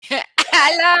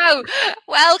Hello,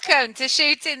 welcome to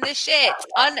Shooting the Shit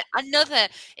on another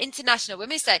International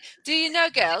Women's Day. Do you know,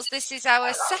 girls, this is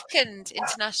our second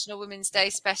International Women's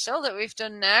Day special that we've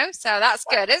done now, so that's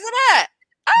good, isn't it?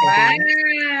 Wow,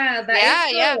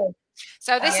 yeah.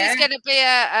 So this is going to be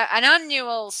an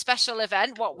annual special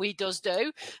event, what we does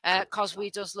do, because we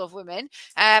does love women.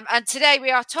 And today we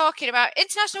are talking about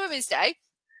International Women's Day,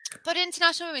 but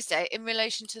International Women's Day in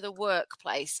relation to the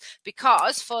workplace,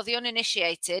 because for the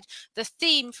uninitiated, the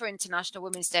theme for International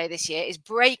Women's Day this year is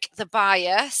break the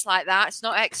bias, like that. It's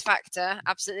not X Factor,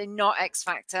 absolutely not X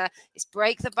Factor. It's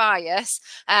break the bias.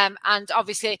 And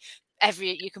obviously,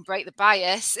 you can break the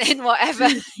bias in whatever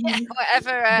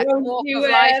walk of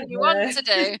life you want to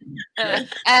do.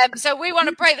 So we want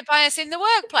to break the bias in the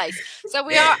workplace. So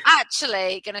we are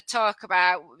actually going to talk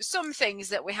about some things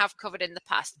that we have covered in the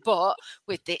past, but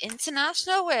with the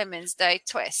International Women's Day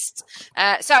twist.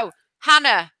 So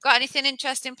Hannah, got anything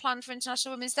interesting planned for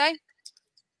International Women's Day?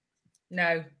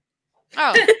 No.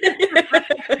 Oh.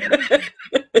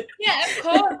 Yeah, of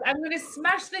course. I'm going to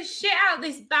smash the shit out of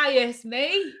this bias,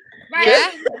 me. Right.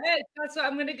 Yeah. That's what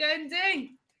I'm going to go and do.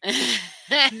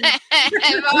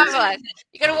 Marvelous.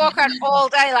 You're going to walk around all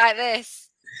day like this.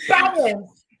 Bias.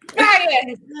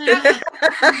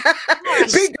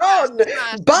 Be gone.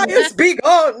 Bias, be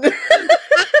gone.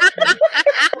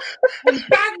 And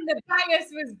bang, the bias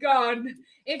was gone.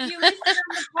 If you listen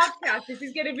on the podcast, this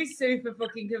is going to be super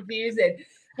fucking confusing.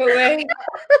 But we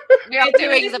are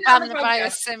doing the ban the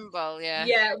bias symbol, yeah.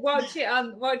 Yeah, watch it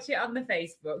on the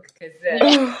Facebook because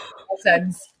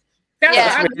sense.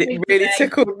 That's really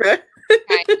tickled me. Okay.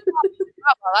 Oh,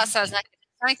 well, that sounds like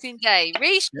an exciting day.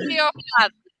 Reece, your plan.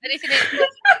 Anything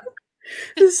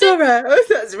Sorry,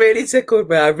 that's really tickled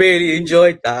me. I really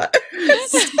enjoyed that.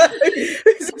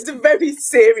 This is a very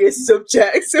serious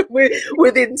subject, so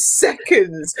within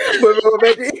seconds we're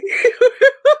already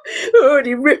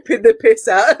ripping the piss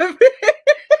out of it.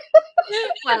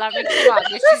 Well, I mean, come on,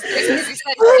 this is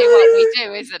essentially what we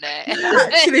do, isn't it?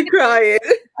 Actually crying.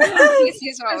 This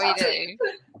is what we do.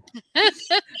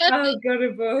 Oh, God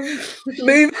above.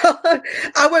 Move on.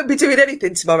 I won't be doing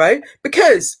anything tomorrow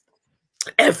because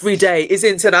every day is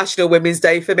International Women's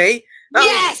Day for me.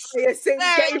 Yes! Getting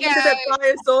the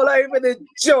bias all over the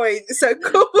joint. So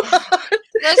come on.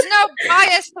 There's no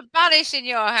bias to banish in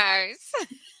your house.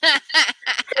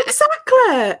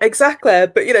 Exactly.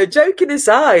 But joking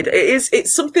aside,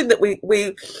 it's something that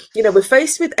we're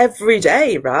faced with every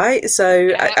day, right? So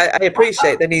yeah. I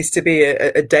appreciate there needs to be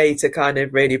a day to kind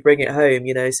of really bring it home,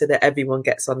 so that everyone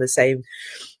gets on the same,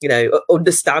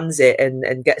 understands it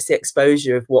and gets the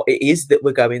exposure of what it is that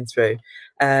we're going through.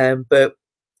 But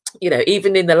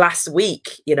even in the last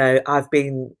week, I've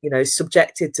been,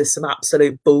 subjected to some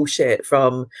absolute bullshit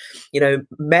from,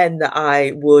 men that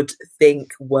I would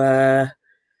think were,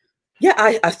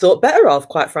 I thought better of,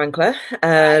 quite frankly,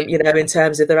 in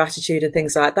terms of their attitude and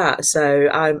things like that. So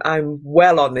I'm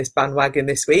well on this bandwagon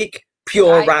this week.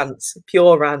 Pure rant.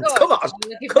 Good. Come on.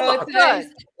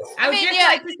 I would just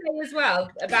like to say as well,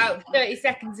 about 30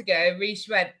 seconds ago, Reece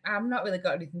went, I've not really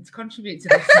got anything to contribute to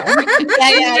this.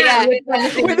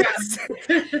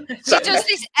 She does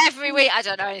this every week. I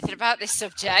don't know anything about this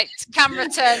subject. Camera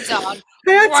turns on.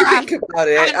 I had to think about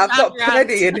it. I've got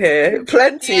plenty in here.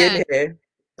 In here.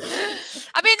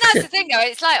 I mean, that's the thing, though.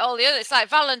 It's like all the other. It's like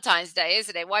Valentine's Day,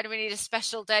 isn't it? Why do we need a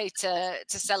special day to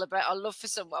celebrate our love for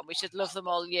someone? We should love them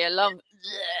all year long.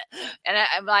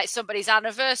 And like somebody's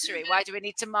anniversary, why do we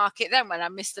need to mark it then when I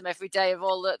miss them every day of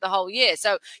all the whole year?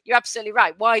 So you're absolutely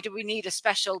right. Why do we need a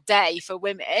special day for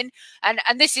women? And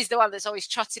this is the one that's always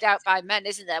trotted out by men,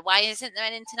 isn't there? Why isn't there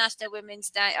an International Women's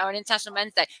Day or an International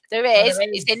Men's Day? There is.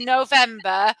 It's in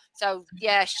November. So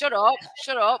yeah, shut up.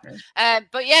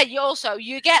 But yeah, you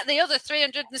get the other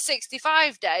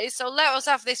 365 days. So let us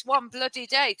have this one bloody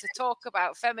day to talk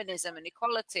about feminism and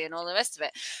equality and all the rest of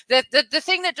it. The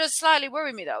thing that does slightly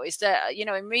worry me, though, is that, in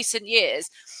recent years,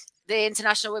 the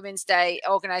International Women's Day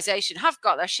organisation have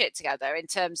got their shit together in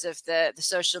terms of the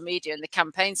social media and the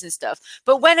campaigns and stuff.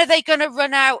 But when are they going to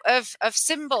run out of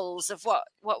symbols of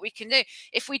what we can do?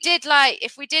 If we did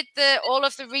all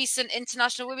of the recent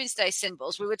International Women's Day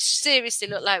symbols, we would seriously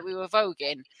look like we were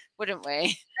voguing, wouldn't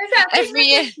we? Every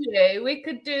year we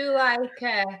could do like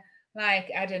I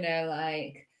don't know,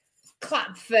 like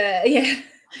clap for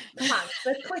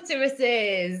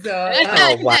clitorises or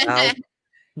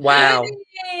wow.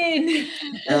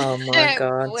 Oh my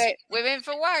God. Women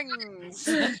for wangs.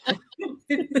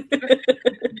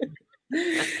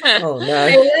 Oh no.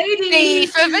 D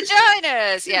for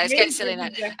vaginas. Yeah, it's getting silly now.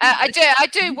 I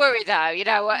do worry though. You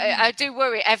know, I do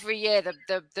worry every year.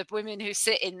 The women who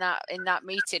sit in that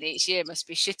meeting each year must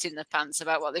be shitting their pants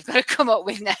about what they've got to come up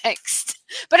with next.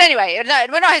 But anyway,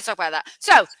 we're not here to talk about that.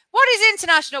 So, what is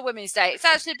International Women's Day? It's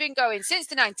actually been going since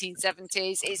the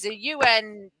 1970s. It's a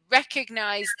UN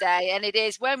recognised day, and it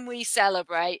is when we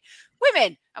celebrate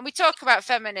women and we talk about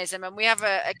feminism, and we have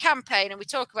a campaign, and we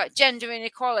talk about gender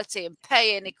inequality and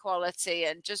pay inequality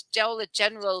and just all the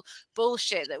general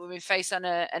bullshit that women face on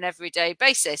an everyday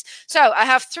basis. So I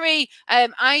have 3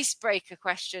 icebreaker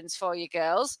questions for you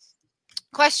girls.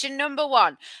 Question number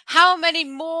 1: how many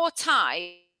more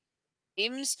times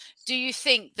do you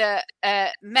think that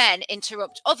men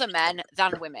interrupt other men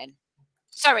than women?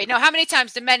 Sorry, no, how many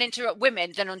times do men interrupt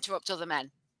women than interrupt other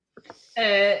men?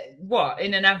 What,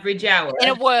 in an average hour? In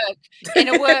a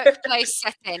workplace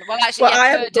setting. Well, actually, I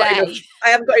haven't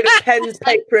got enough pens,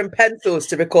 paper, and pencils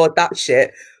to record that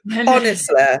shit.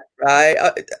 Honestly, right?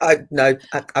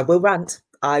 I will rant.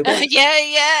 I will.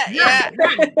 Yeah.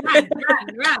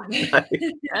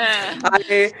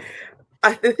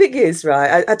 The thing is,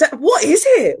 right? I don't. What is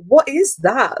it? What is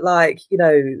that? Like, you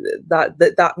know,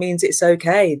 that means it's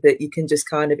okay that you can just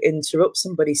kind of interrupt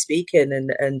somebody speaking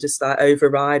and just like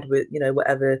override with, you know,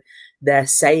 whatever they're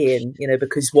saying, you know,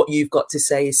 because what you've got to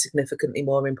say is significantly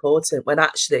more important, when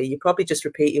actually you're probably just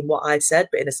repeating what I said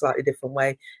but in a slightly different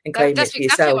way and claiming it for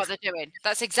yourself. That's exactly what they're doing.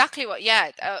 That's exactly what,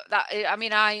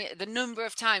 the number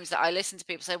of times that I listen to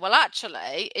people say, well,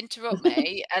 actually interrupt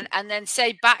me and then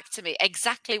say back to me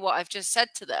exactly what I've just said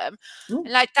to them.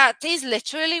 Like, that is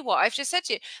literally what I've just said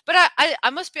to you. But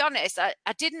I must be honest, I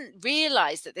didn't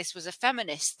realize that this was a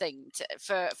feminist thing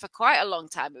for quite a long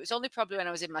time. It was only probably when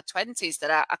I was in my 20s that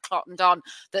I clocked on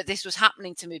that this was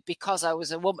happening to me because I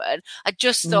was a woman. I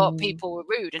just thought people were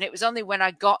rude, and it was only when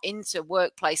I got into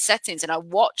workplace settings and I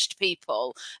watched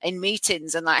people in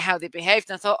meetings and like how they behaved,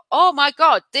 and I thought, oh my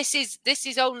god, this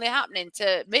is only happening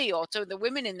to me or to the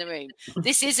women in the room.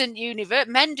 This isn't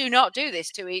universal. Men do not do this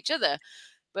to each other.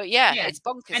 But yeah. It's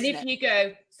bonkers. And if you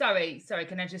go, sorry,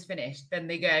 can I just finish? Then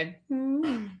they go,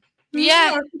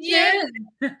 Yeah.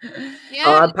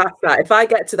 Oh, I'm past that. If I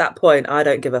get to that point, I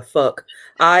don't give a fuck.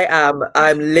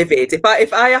 I'm livid.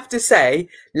 If I have to say,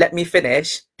 let me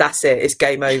finish, that's it. It's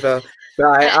game over.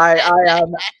 Right. I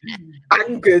am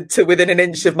angered to within an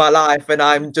inch of my life, and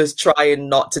I'm just trying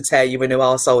not to tear you a new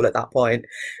arsehole at that point.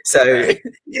 So it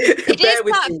is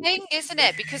that thing, isn't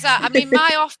it? Because I mean,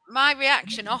 my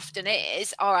reaction often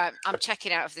is, all right, I'm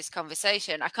checking out of this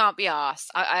conversation. I can't be arsed.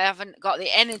 I haven't got the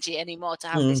energy anymore to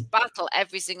have this battle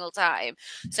every single time.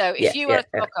 So if you want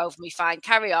to talk over me, fine,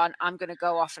 carry on. I'm going to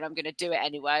go off and I'm going to do it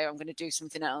anyway. Or I'm going to do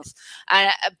something else.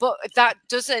 But that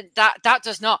does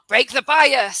not break the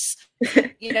bias.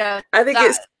 You know, I think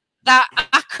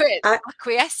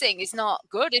acquiescing is not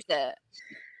good, is it?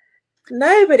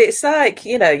 No, but it's like,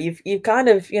 you know, you've kind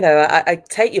of, you know, I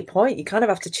take your point. You kind of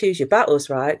have to choose your battles,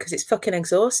 right? Because it's fucking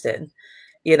exhausting,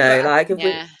 you know.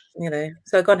 We, you know.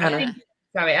 So go on, Hannah.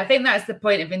 I think that's the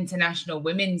point of International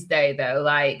Women's Day, though.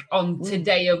 Like, on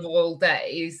today of all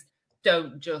days,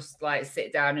 don't just like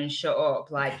sit down and shut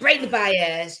up. Like, break the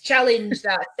bias, challenge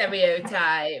that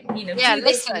stereotype. You know,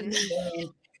 listen.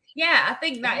 Yeah, I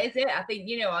think that is it. I think,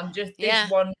 you know, on just this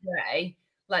one day,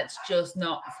 let's just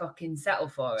not fucking settle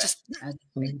for it.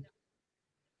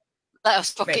 Let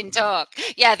us fucking talk.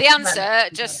 Yeah, the answer,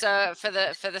 just for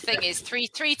the thing, is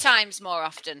three times more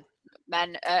often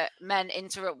men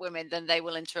interrupt women than they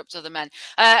will interrupt other men.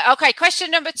 Okay, question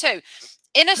number 2.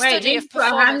 In a study of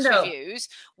performance reviews,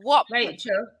 what...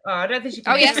 Rachel? Oh, I don't think she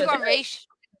can... Oh, yes, go on, Rach.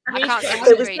 I can't see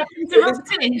the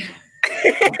screen.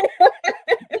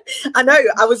 I know.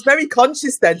 I was very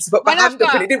conscious then to put my hand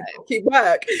up, and it didn't fucking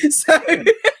work. So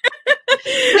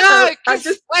no,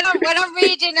 when I'm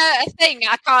reading a thing,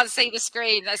 I can't see the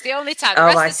screen. That's the only time. The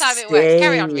rest of the time it works.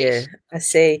 Carry on, Rich. I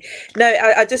see. No,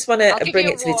 I just want to bring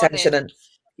it to the attention. And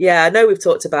yeah, I know we've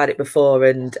talked about it before,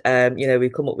 and you know,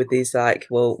 we've come up with these like,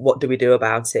 well, what do we do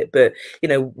about it? But you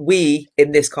know, we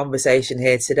in this conversation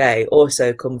here today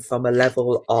also come from a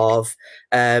level of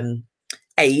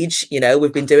age. You know,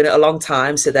 we've been doing it a long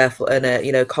time, so therefore, and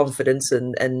you know, confidence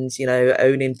and you know,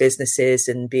 owning businesses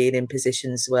and being in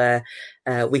positions where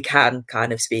we can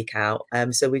kind of speak out.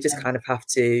 So we just kind of have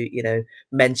to, you know,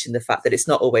 mention the fact that it's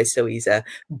not always so easy,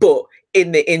 but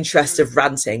in the interest of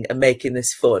ranting and making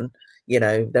this fun, you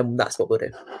know, then that's what we'll do.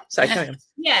 So carry on.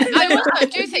 Yeah, I also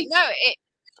do think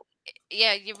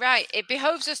Yeah, you're right. It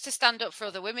behoves us to stand up for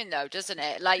other women, though, doesn't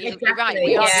it? Like you're right. Exactly,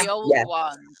 We are yeah. the older Yeah.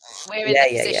 ones. We're in the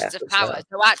positions of for power. sure.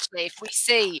 So actually, if we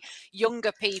see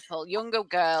younger people, younger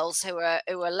girls who are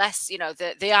less, you know,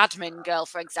 the admin girl,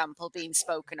 for example, being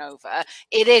spoken over,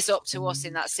 it is up to us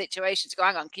in that situation to go,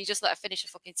 hang on, can you just let her finish a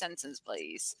fucking sentence,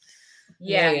 please?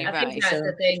 Yeah, you're I think right. that's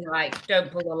Sure. the thing. Like, don't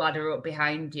pull the ladder up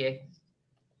behind you.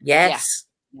 Yes.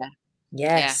 Yeah.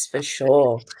 Yes, Yeah. for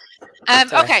sure. Okay,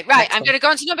 right. Next I'm one. going to go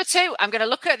on to number 2. I'm going to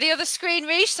look at the other screen,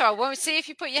 Reece, so I won't see if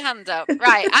you put your hand up.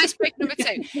 Right, icebreaker number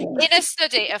 2. In a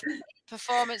study of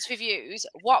performance reviews,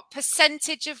 what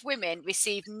percentage of women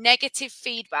receive negative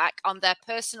feedback on their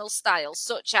personal style,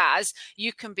 such as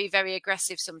you can be very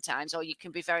aggressive sometimes or you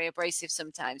can be very abrasive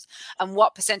sometimes? And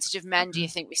what percentage of men do you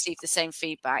think receive the same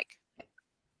feedback?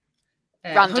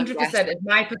 100% of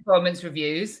my performance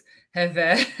reviews have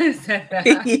said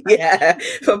that. Yeah,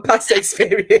 from past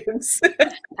experience.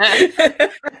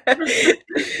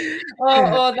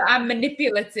 or that I'm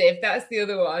manipulative. That's the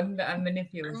other one, that I'm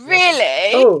manipulative.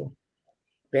 Really? Oh,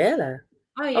 really?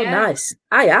 Oh, yeah. Oh, nice.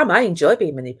 I am. I enjoy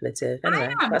being manipulative.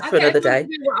 Anyway, that's for another day. I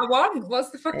do what I want.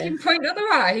 What's the fucking point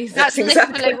otherwise? That's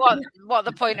exactly literally what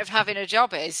the point of having a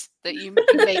job is, that you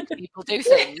make people do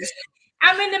things.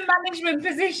 I'm in a management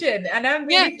position and I'm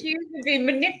being accused of being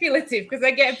manipulative because I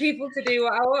get people to do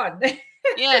what I want.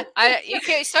 Yeah,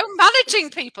 so managing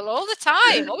people all the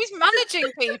time, always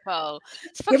managing people.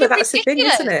 It's fucking but that's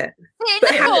ridiculous. the thing, isn't it? Sit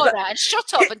in the corner and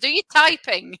shut up and do your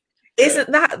typing.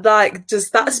 Isn't that like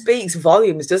just that speaks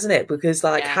volumes, doesn't it? Because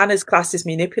like Hannah's class is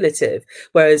manipulative,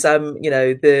 whereas you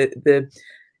know, the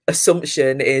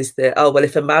assumption is that, oh well,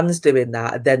 if a man's doing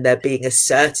that, then they're being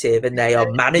assertive and they are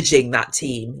managing that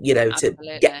team, you know, to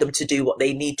get them to do what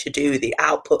they need to do. The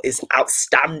output is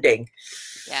outstanding.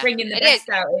 Bringing the best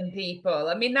out in people.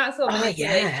 I mean, that's all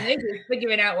manipulation is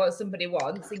figuring out what somebody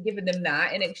wants and giving them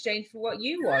that in exchange for what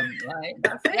you want. Like,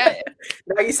 that's it.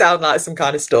 Now you sound like some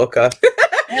kind of stalker.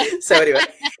 So anyway.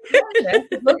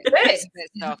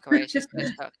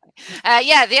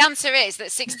 The answer is that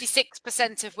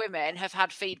 66% of women have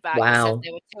had feedback that said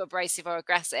they were too abrasive or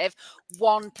aggressive.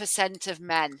 1% of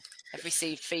men have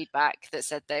received feedback that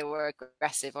said they were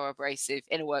aggressive or abrasive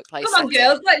in a workplace. Come on,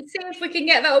 girls, let's see if we can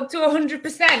get that up to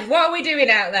 100%. What are we doing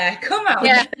out there? Come on.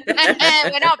 Yeah,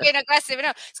 we're not being aggressive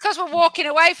enough. It's because we're walking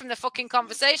away from the fucking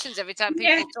conversations every time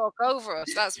people talk over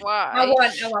us. That's why. I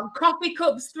want coffee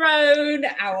cups thrown.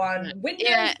 I want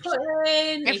windows put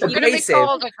in. If we're going to be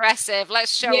called aggressive,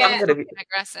 let's show up fucking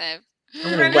aggressive.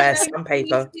 I'm going to wear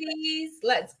sandpaper.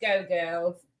 Let's go,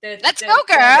 girls. Let's go,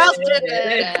 girls.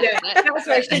 That's what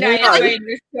Shania Twain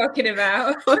was talking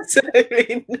about.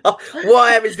 Absolutely not.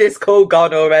 Where is this call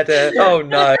gone already? Oh,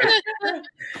 no.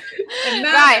 And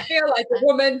now I feel like a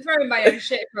woman throwing my own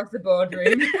shit across the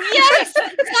boardroom. Yes,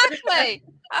 exactly.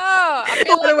 Oh, I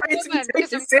feel like a woman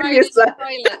because I'm crying in the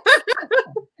toilet.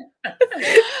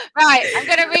 Right, I'm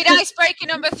going to read icebreaker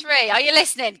number 3. Are you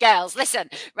listening, girls? Listen.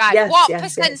 Right, what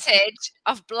percentage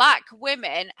of Black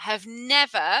women have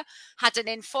never had an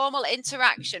informal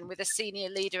interaction with a senior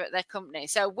leader at their company?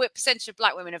 So what percentage of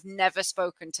Black women have never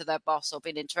spoken to their boss or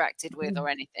been interacted with or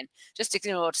anything? Just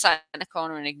ignored, sat in a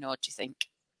corner and ignored, do you think?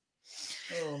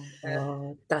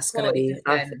 That's going to be...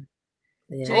 close.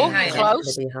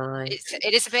 Be high.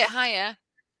 It is a bit higher.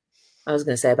 I was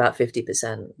going to say about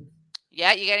 50%.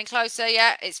 Yeah, you're getting closer.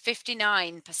 Yeah, it's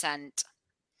 59%.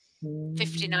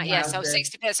 59, yeah, so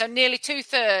 60%. So nearly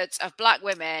 2/3 of Black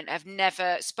women have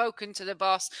never spoken to the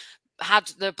boss, had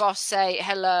the boss say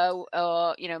hello,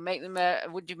 or make them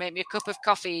would you make me a cup of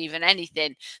coffee, even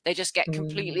anything. They just get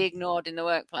completely ignored in the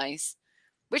workplace.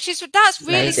 That's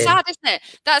really amazing. Sad, isn't it?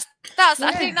 That's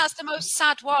I think that's the most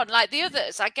sad one. Like the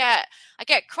others, I get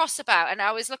cross about. And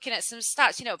I was looking at some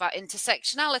stats, about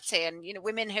intersectionality and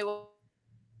women who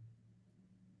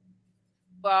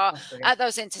are at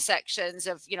those intersections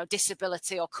of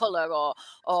disability or color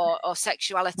or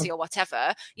sexuality or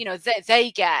whatever. They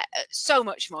get so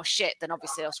much more shit than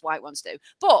obviously us white ones do.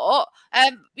 But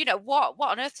what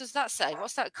on earth does that say?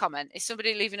 What's that comment? Is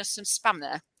somebody leaving us some spam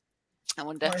there? I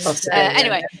wonder.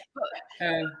 Anyway,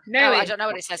 no, I don't know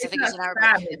what it says. I think it's an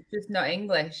Arabic. It's just not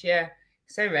English. Yeah,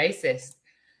 so racist.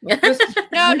 No.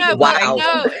 Wow.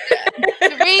 No.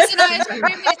 The reason I assume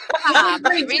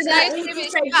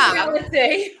it's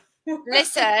spam,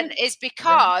 listen, is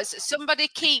because somebody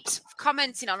keeps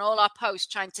commenting on all our posts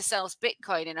trying to sell us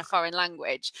Bitcoin in a foreign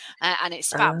language, and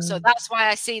it's spam. So that's why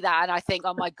I see that and I think,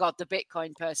 oh my God, the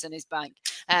Bitcoin person is back.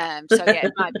 So yeah,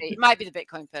 it might be the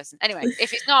Bitcoin person. Anyway,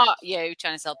 if it's not you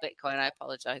trying to sell Bitcoin, I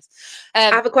apologize. I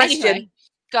have a question. Anyway,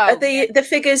 go. Are the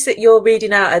figures that you're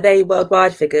reading out, are they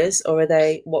worldwide figures or are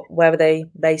they where are they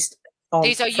based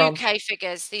These are from... UK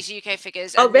figures. These are UK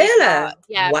figures. Oh, and these really? are,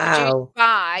 produced Wow.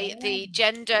 by the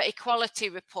Gender Equality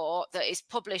Report that is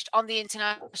published on the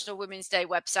International Women's Day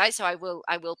website. So I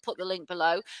will put the link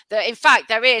below. In fact,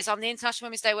 there is on the International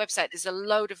Women's Day website. There's a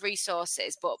load of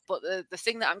resources, but the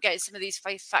thing that I'm getting some of these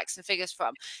facts and figures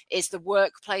from is the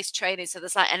workplace training. So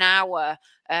there's like an hour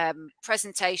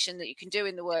presentation that you can do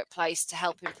in the workplace to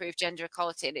help improve gender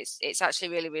equality, and it's actually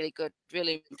really, really good,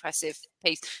 really impressive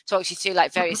piece. Talks you through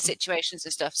like various situations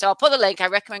and stuff. So I'll put the link. I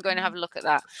recommend going and have a look at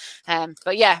that.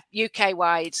 But yeah, UK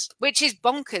wide, which is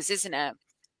bonkers, isn't it?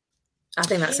 I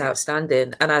think that's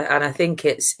outstanding, and I think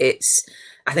it's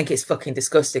fucking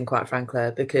disgusting, quite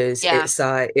frankly, because it's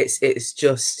like it's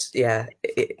just yeah.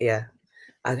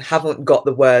 I haven't got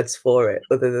the words for it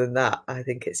other than that. I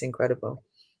think it's incredible.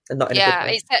 And not in a good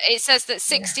way. It says that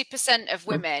 60% of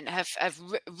women have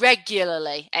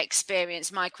regularly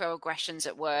experienced microaggressions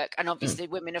at work, and obviously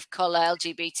women of colour,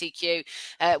 LGBTQ,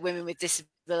 women with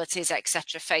disabilities,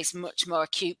 etc., face much more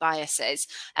acute biases.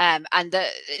 And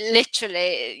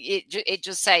literally, it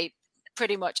just say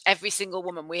pretty much every single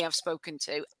woman we have spoken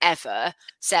to ever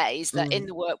says that in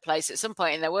the workplace at some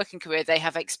point in their working career they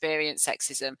have experienced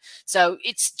sexism. So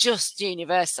it's just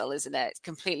universal, isn't it? It's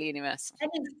completely universal,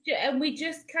 and we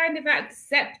just kind of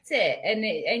accept it, and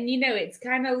it's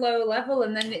kind of low level,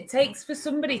 and then it takes for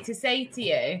somebody to say to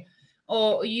you,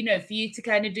 or for you to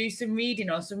kind of do some reading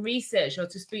or some research or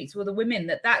to speak to other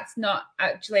women that's not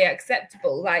actually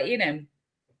acceptable. Like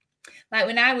like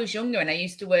when I was younger and I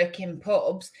used to work in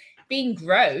pubs, being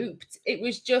groped, it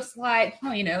was just like,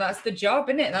 that's the job,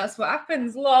 isn't it? That's what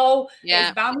happens. Lol.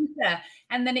 It's banter.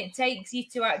 And then it takes you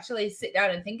to actually sit down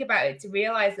and think about it, to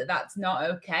realize that that's not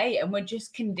okay. And we're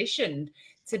just conditioned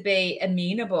to be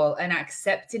amenable and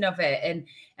accepting of it.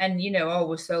 And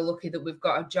we're so lucky that we've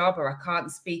got a job, or I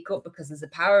can't speak up because there's a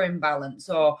power imbalance,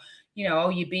 or you're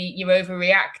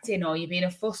overreacting, or you're being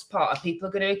a fuss pot, or people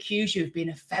are going to accuse you of being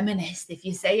a feminist if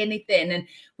you say anything. And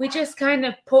we just kind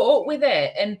of put up with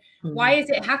it. And why is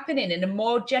it happening in a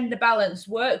more gender balanced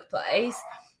workplace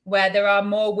where there are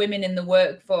more women in the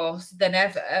workforce than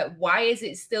ever? Why is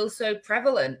it still so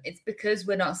prevalent? It's because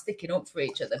we're not sticking up for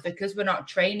each other, because we're not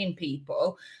training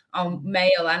people on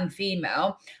male and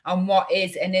female on what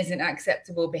is and isn't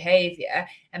acceptable behavior,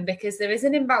 and because there is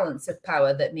an imbalance of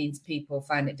power that means people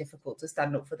find it difficult to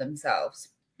stand up for themselves.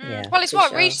 Yeah, well, it's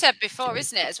what Reece said before,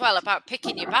 isn't it, as well, about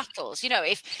picking your battles.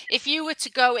 If you were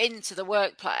to go into the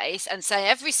workplace and say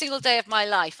every single day of my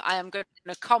life I am going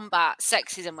to combat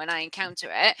sexism when I encounter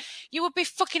it, you would be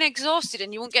fucking exhausted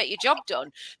and you won't get your job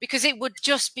done, because it would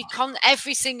just be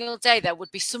every single day there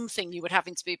would be something you would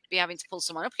be having to pull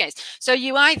someone up against. So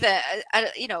you either,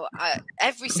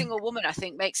 every single woman, I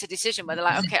think, makes a decision where they're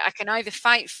like, okay, I can either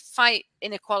fight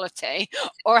inequality,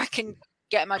 or I can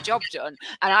get my job done,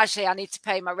 and actually I need to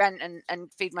pay my rent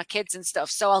and feed my kids and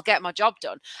stuff, so I'll get my job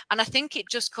done. And I think it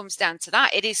just comes down to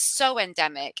that. It is so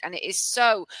endemic, and it is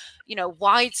so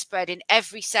widespread in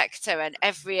every sector and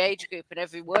every age group and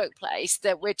every workplace,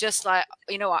 that we're just like,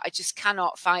 what, I just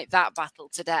cannot fight that battle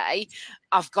today.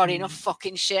 I've got enough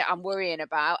fucking shit I'm worrying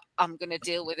about. I'm going to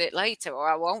deal with it later, or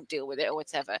I won't deal with it, or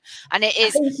whatever. And it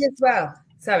is, I think as well.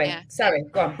 Sorry,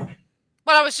 go on.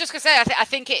 Well, I was just going to say, I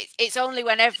think it's only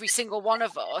when every single one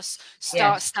of us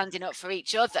starts standing up for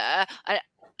each other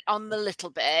on the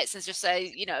little bits and just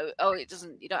say, you don't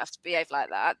have to behave like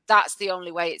that. That's the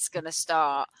only way it's going to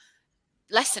start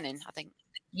lessening, I think.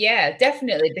 Yeah,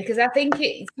 definitely. Because I think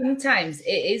sometimes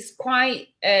it is quite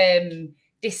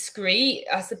discreet,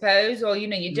 I suppose, or,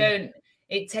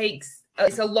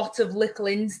 it's a lot of little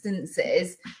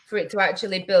instances for it to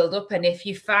actually build up. And if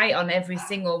you fight on every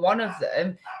single one of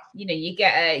them, you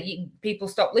get people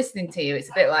stop listening to you. It's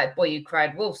a bit like Boy Who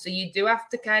Cried Wolf. So you do have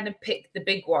to kind of pick the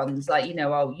big ones, like,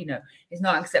 it's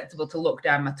not acceptable to look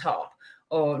down my top,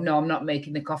 or no, I'm not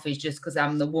making the coffees just because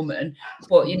I'm the woman.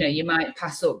 But, you might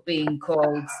pass up being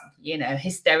called,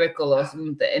 hysterical or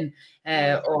something,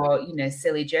 or,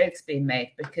 silly jokes being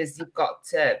made, because you've got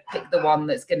to pick the one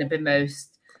that's going to be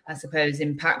most, I suppose,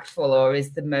 impactful, or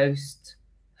is the most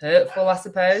hurtful, I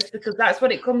suppose, because that's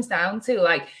what it comes down to.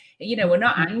 Like, we're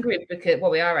not angry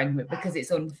we are angry because it's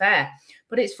unfair,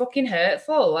 but it's fucking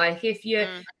hurtful. Like, if you're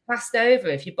passed over,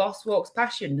 if your boss walks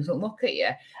past you and doesn't look at you,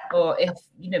 or if,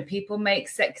 people make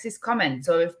sexist comments,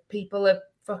 or if people are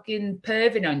fucking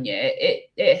perving on you,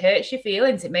 it hurts your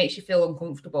feelings. It makes you feel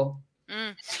uncomfortable.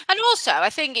 And also, I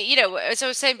think, as I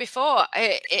was saying before,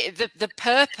 the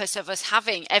purpose of us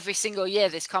having every single year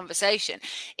this conversation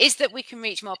is that we can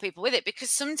reach more people with it, because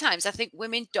sometimes I think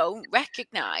women don't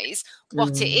recognise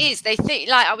what it is. They think,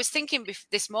 like I was thinking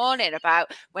this morning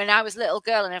about when I was a little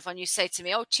girl and everyone used to say to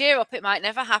me, oh, cheer up, it might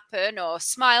never happen, or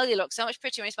smile, you look so much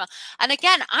prettier when you smile. And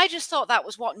again, I just thought that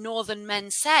was what Northern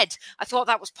men said. I thought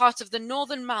that was part of the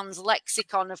Northern man's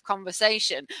lexicon of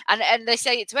conversation. And they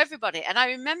say it to everybody. And I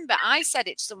remember I said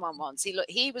it to someone once.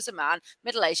 He was a man,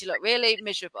 middle-aged, he looked really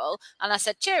miserable. And I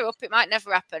said, cheer up, it might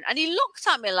never happen. And he looked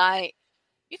at me like,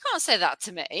 you can't say that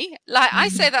to me. Like, I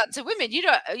say that to women. You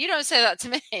don't say that to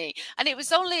me. And it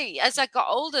was only as I got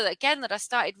older again that I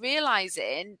started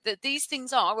realizing that these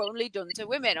things are only done to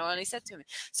women, or only said to women.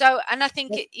 So, and I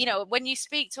think, when you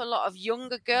speak to a lot of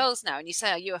younger girls now and you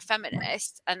say, are you a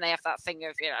feminist? And they have that thing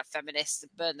of, feminists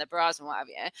burn their bras and whatever.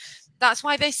 That's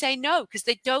why they say no, because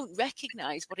they don't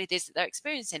recognize what it is that they're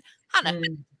experiencing. Hannah.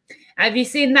 Have you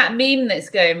seen that meme that's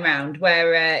going around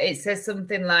where it says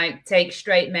something like, take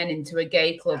straight men into a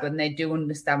gay club and they do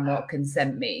understand what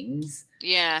consent means?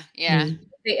 Yeah.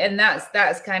 And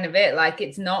that's kind of it. Like,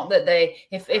 it's not that they,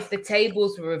 if the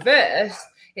tables were reversed,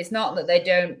 it's not that they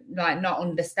don't not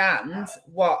understand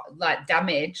what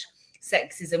damage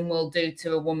sexism will do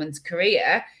to a woman's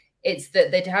career. It's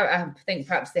that I think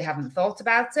perhaps they haven't thought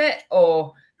about it,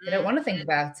 or they don't want to think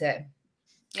about it.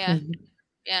 Yeah.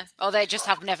 Yeah, or they just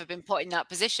have never been put in that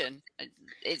position.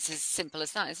 It's as simple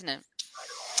as that, isn't it?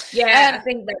 Yeah, I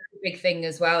think that's a big thing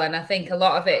as well. And I think a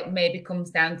lot of it maybe comes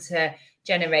down to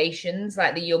generations,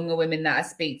 like the younger women that I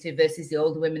speak to versus the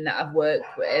older women that I've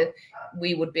worked with.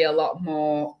 We would be a lot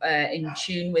more in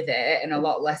tune with it and a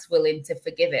lot less willing to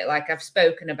forgive it. Like I've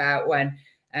spoken about when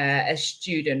a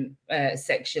student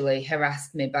sexually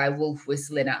harassed me by wolf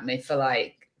whistling at me for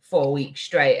 4 weeks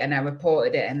straight, and I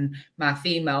reported it, and my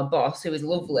female boss, who was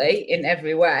lovely in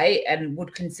every way and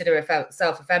would consider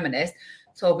herself a feminist,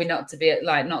 told me not to be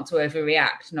not to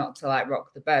overreact, not to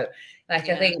rock the boat. I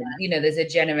think there's a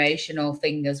generational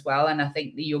thing as well, and I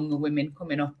think the younger women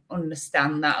coming up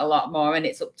understand that a lot more, and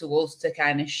it's up to us to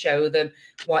kind of show them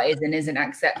what is and isn't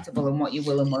acceptable and what you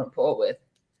will and won't put up with.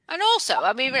 And also,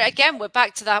 I mean, again, we're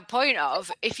back to that point of,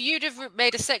 if you'd have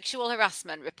made a sexual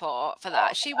harassment report for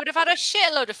that, she would have had a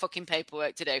shitload of fucking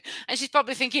paperwork to do. And she's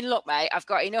probably thinking, look, mate, I've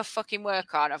got enough fucking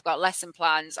work on. I've got lesson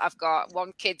plans. I've got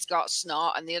one kid's got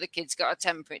snot and the other kid's got a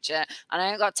temperature, and I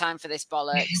ain't got time for this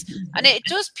bollocks. And it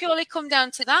does purely come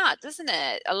down to that, doesn't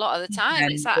it? A lot of the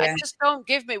time. It's like, just don't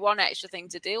give me one extra thing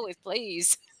to deal with,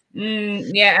 please.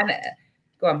 Yeah. And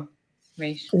go on,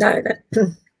 Mish. No.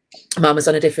 Mum was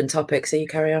on a different topic, so you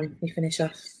carry on. You finish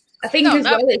off. I think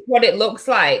well, it's what it looks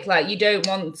like. Like, you don't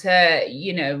want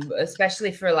to,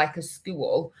 especially for a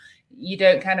school, you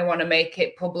don't kind of want to make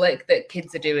it public that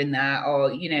kids are doing that,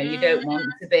 or, you don't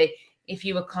want to be, if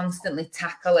you were constantly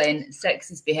tackling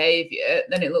sexist behavior,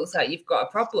 then it looks like you've got a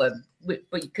problem, but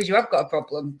because you have got a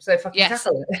problem, so fucking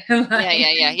tackle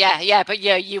it. yeah. But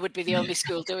you would be the only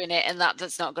school doing it, and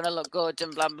that's not going to look good,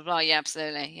 and blah blah blah. Yeah,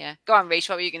 absolutely. Yeah, go on, Reece.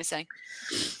 What were you going to say?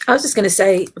 I was just going to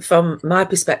say, from my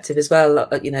perspective as well,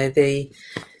 the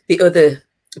other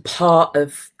part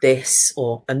of this,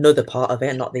 or another part of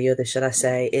it, not the other, should I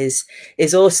say,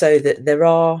 is also that there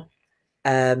are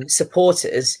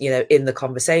supporters, in the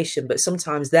conversation, but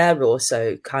sometimes they're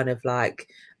also kind of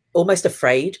almost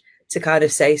afraid to kind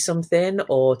of say something,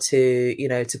 or to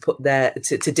to put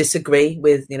to disagree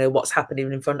with what's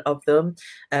happening in front of them,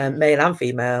 male and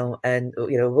female, and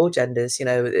of all genders.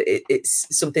 It's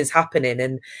something's happening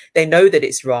and they know that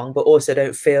it's wrong, but also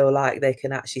don't feel like they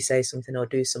can actually say something or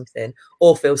do something,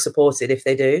 or feel supported if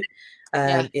they do.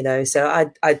 So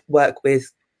I work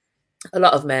with a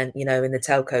lot of men, in the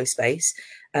telco space,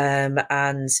 and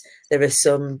there are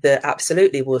some that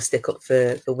absolutely will stick up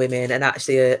for women, and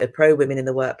actually are pro women in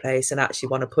the workplace, and actually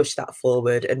want to push that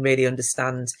forward and really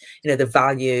understand, the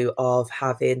value of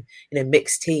having,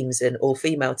 mixed teams and all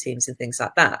female teams and things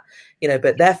like that.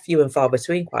 But they're few and far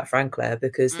between, quite frankly,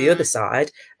 because the other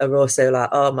side are also like,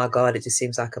 oh my God, it just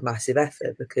seems like a massive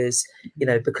effort because,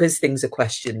 because things are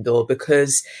questioned, or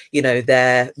because,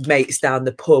 their mates down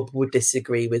the pub would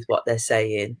disagree with what they're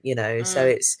saying,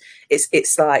 so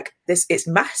it's like this, it's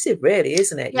massive really,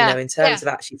 isn't it? In terms of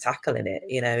actually tackling it,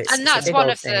 it's, and that's one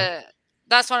of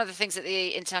that's one of the things that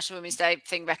the International Women's Day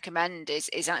thing recommend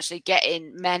is actually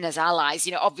getting men as allies.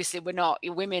 You know, obviously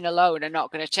women alone are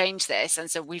not going to change this,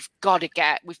 and so we've got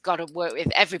to work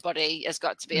with everybody. Has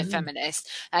got to be a feminist,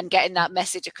 and getting that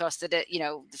message across that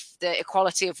the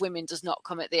equality of women does not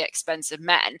come at the expense of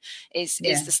men is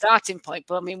the starting point.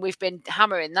 But I mean, we've been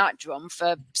hammering that drum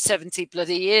for 70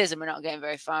 bloody years, and we're not getting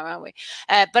very far, are we?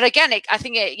 But again, I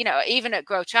think even at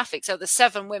Grow Traffic, so there's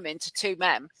 7 women to 2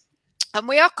 men. And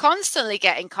we are constantly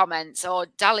getting comments, or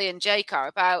Dali and Jake are,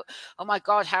 about, oh my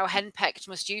God, how henpecked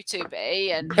must you two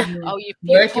be? And oh, you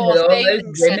working with all those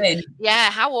women. And,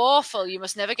 yeah, how awful. You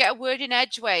must never get a word in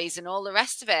edgeways and all the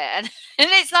rest of it. And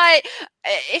it's like,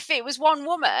 if it was one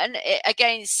woman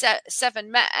against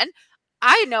 7 men,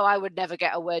 I know I would never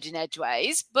get a word in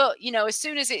edgeways, but as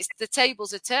soon as the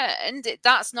tables are turned,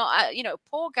 that's not,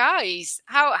 poor guys.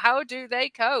 How do they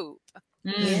cope?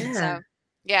 Yeah. So,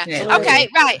 yeah. Okay.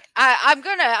 Right.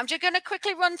 I'm just gonna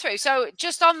quickly run through. So,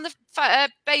 just on the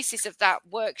basis of that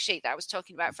worksheet that I was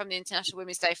talking about from the International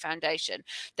Women's Day Foundation,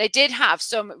 they did have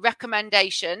some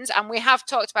recommendations, and we have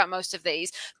talked about most of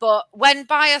these. But when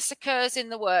bias occurs in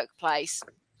the workplace,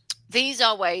 these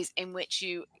are ways in which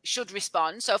you should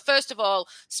respond. So first of all,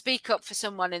 speak up for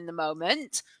someone in the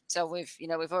moment. So we've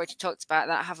already talked about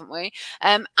that, haven't we?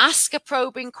 Ask a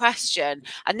probing question.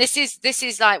 And this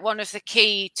is like one of the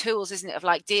key tools, isn't it, of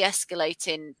like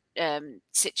de-escalating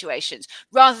situations,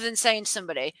 rather than saying to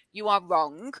somebody, you are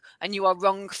wrong, and you are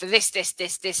wrong for this,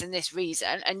 and this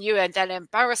reason, and you are then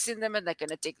embarrassing them, and they're going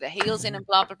to dig their heels in and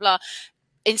blah, blah, blah.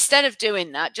 Instead of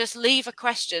doing that, just leave a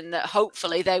question that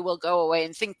hopefully they will go away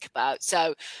and think about.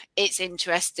 So it's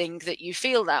interesting that you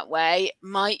feel that way.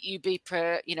 Might you be,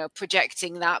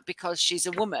 projecting that because she's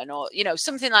a woman, or,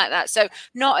 something like that. So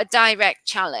not a direct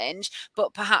challenge,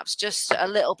 but perhaps just a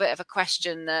little bit of a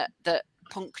question that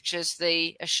punctures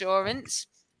the assurance.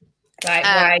 Like,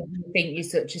 why do you think you're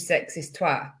such a sexist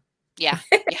twat? Yeah,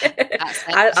 that's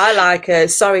it. I like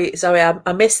sorry,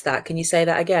 I missed that. Can you say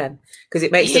that again? Because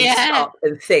it makes them stop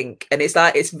and think, and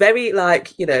it's very like,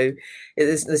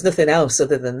 there's nothing else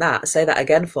other than that. Say that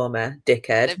again for me,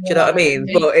 dickhead. Do you know what I mean?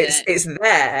 But it's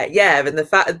there, yeah. And the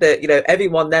fact that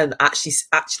everyone then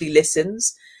actually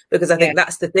listens, because I think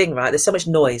that's the thing, right? There's so much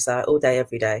noise all day,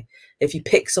 every day. If you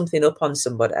pick something up on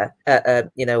somebody,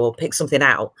 or pick something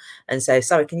out and say,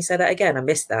 sorry, can you say that again? I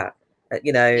missed that.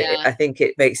 I think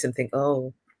it makes them think,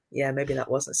 oh, yeah, maybe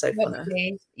that wasn't so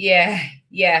funny. Yeah.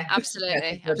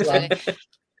 Absolutely.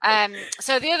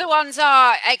 So the other ones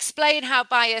are explain how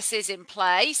bias is in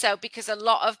play. So because a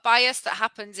lot of bias that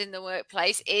happens in the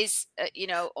workplace is,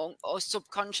 or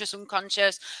subconscious,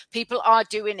 unconscious, people are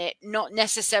doing it not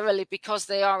necessarily because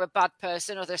they are a bad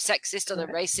person, or they're sexist, or they're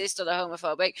racist, or they're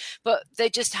homophobic, but they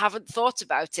just haven't thought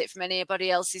about it from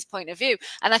anybody else's point of view.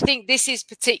 And I think this is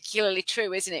particularly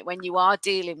true, isn't it, when you are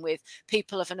dealing with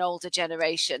people of an older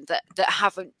generation that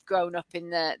haven't grown up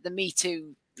in the Me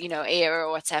Too era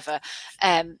or whatever.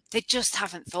 They just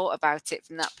haven't thought about it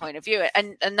from that point of view,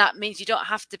 and that means you don't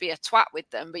have to be a twat with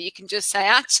them, but you can just say,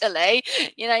 actually,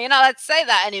 you're not allowed to say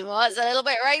that anymore, it's a little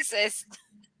bit racist.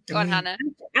 Go on, Hannah.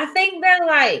 I think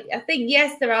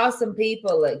yes, there are some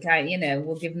people that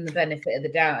will give them the benefit of the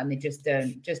doubt, and they just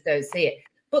don't see it.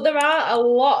 But there are a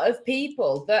lot of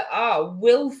people that are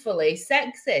willfully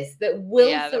sexist, that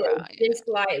willfully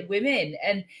dislike women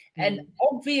and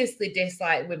obviously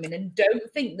dislike women, and don't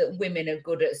think that women are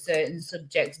good at certain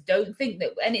subjects. Don't think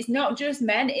that, and it's not just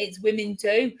men, it's women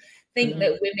too. Think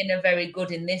that women are very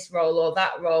good in this role or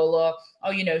that role,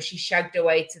 or she shagged her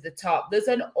way to the top. There's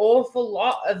an awful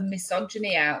lot of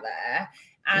misogyny out there.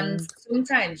 And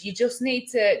sometimes you just need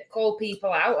to call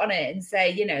people out on it and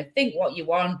say, think what you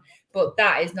want, but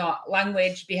that is not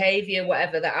language, behavior,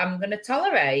 whatever, that I'm going to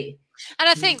tolerate. And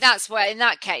I think that's where, in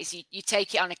that case, you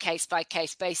take it on a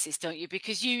case-by-case basis, don't you?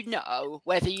 Because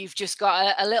whether you've just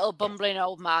got a little bumbling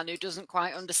old man who doesn't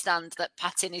quite understand that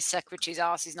patting his secretary's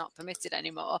arse is not permitted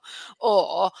anymore,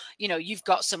 or, you've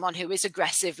got someone who is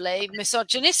aggressively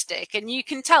misogynistic, and you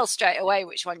can tell straight away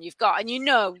which one you've got. And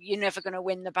you're never going to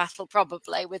win the battle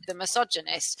probably with the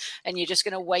misogynist, and you're just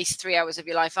going to waste 3 hours of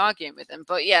your life arguing with them.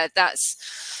 But yeah,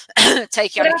 that's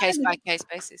take it on a case-by-case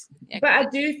basis. Yeah, but I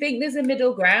do think there's a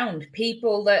middle ground.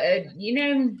 People that are,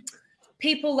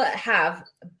 people that have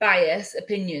bias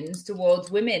opinions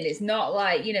towards women. It's not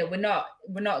like, we're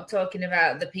not talking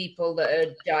about the people that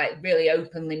are like really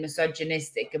openly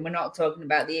misogynistic, and we're not talking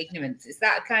about the ignorance. It's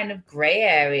that kind of grey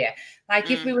area. Like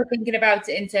if we were thinking about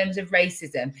it in terms of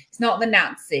racism, it's not the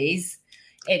Nazis.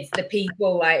 It's the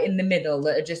people like in the middle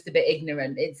that are just a bit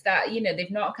ignorant. It's that, you know,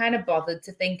 they've not kind of bothered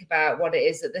to think about what it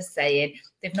is that they're saying.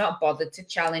 They've not bothered to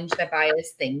challenge their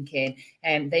biased thinking.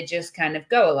 And they just kind of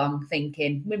go along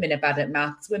thinking women are bad at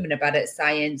maths, women are bad at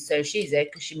science, so she's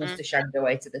it because she must have shagged her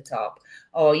way to the top.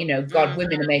 Or, you know, God,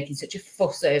 women are making such a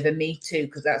fuss over Me Too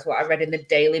because that's what I read in the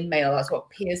Daily Mail. That's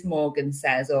what Piers Morgan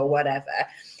says or whatever.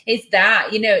 It's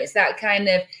that, you know, it's that kind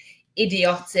of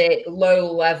idiotic,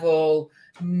 low level,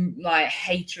 like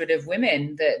hatred of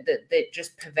women that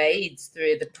just pervades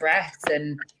through the press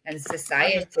and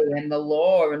society and the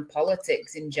law and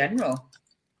politics in general.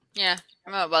 Yeah.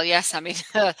 Oh, well, yes. I mean,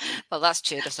 well, that's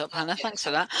cheered us up, Hannah. Thanks for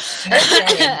that.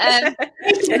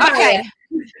 Okay.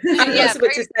 I've got something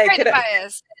to say.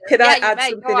 Can I add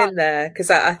something in there?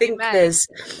 Because I think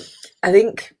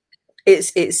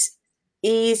it's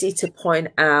easy to point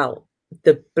out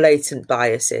the blatant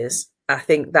biases. I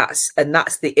think that's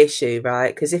the issue,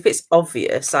 right? Because if it's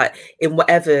obvious, like in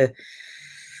whatever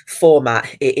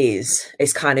format it is,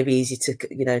 it's kind of easy to,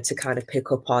 you know, to kind of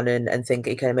pick up on and think,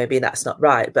 okay, maybe that's not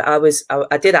right. But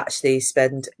I did actually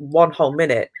spend one whole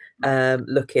minute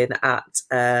looking at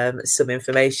some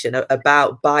information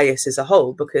about bias as a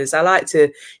whole, because I like to,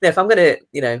 you know, if I'm going to,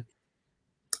 you know,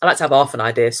 I like to have half an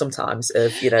idea sometimes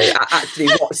of, you know, actually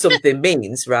what something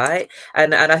means, right?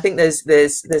 And I think there's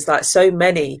like so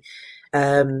many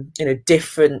you know,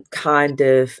 different kind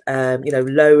of, you know,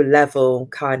 low level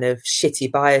kind of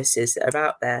shitty biases that are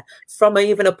out there, from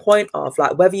even a point of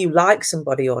like whether you like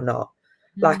somebody or not.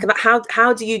 Like,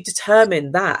 how do you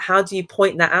determine that? How do you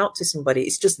point that out to somebody?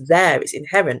 It's just there. It's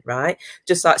inherent, right?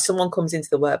 Just like someone comes into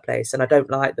the workplace and I don't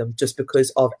like them just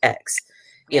because of X.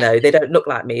 You know, they don't look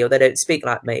like me, or they don't speak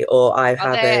like me, or I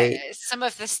have some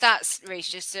of the stats, Reece,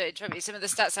 just to interrupt you, some of the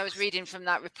stats I was reading from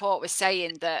that report was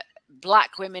saying that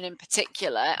Black women in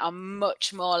particular are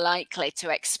much more likely to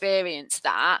experience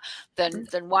that than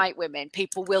white women.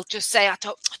 People will just say, I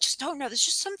just don't know. There's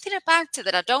just something about her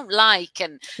that I don't like.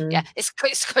 And yeah, it's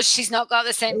because she's not got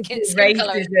the same skin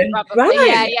color.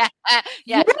 Right.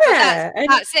 Yeah.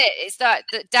 That's it. It's that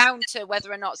down to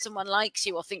whether or not someone likes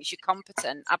you or thinks you're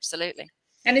competent. Absolutely.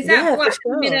 And is that Black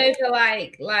women over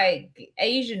like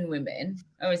Asian women,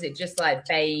 or is it just like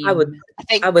BAME? I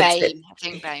think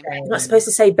BAME. I'm not supposed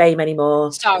to say BAME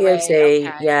anymore. Sorry,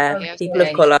 POC, yeah, people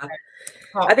of colour.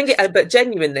 I think but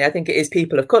genuinely, I think it is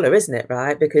people of colour, isn't it?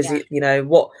 Right? Because, you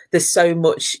know, there's so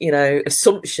much, you know,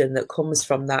 assumption that comes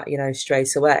from that, you know,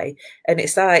 straight away. And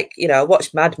it's like, you know, I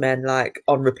watch Mad Men like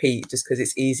on repeat just because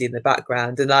it's easy in the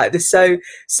background. And like, there's so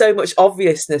much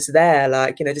obviousness there.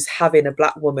 Like, you know, just having a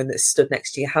Black woman that's stood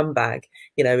next to your handbag,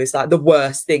 you know, is like the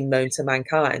worst thing known to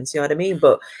mankind. You know what I mean?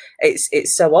 But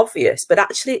it's so obvious, but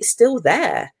actually it's still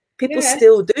there. People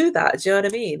still do that. Do you know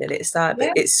what I mean? And it's like,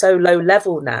 but it's so low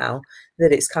level now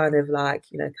that it's kind of like,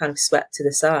 you know, kind of swept to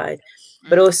the side.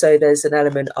 But also there's an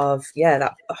element of,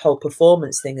 that whole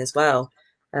performance thing as well.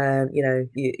 You know,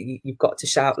 you've got to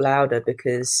shout louder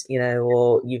because, you know,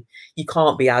 or you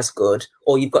can't be as good,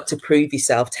 or you've got to prove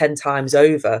yourself 10 times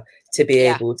over to be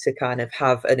able to kind of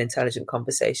have an intelligent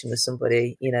conversation with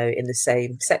somebody, you know, in the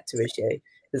same sector as you.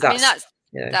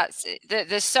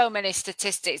 There's so many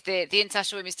statistics. The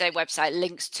International Women's Day website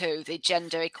links to the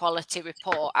gender equality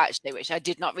report, actually, which I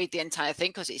did not read the entire thing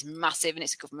because it's massive and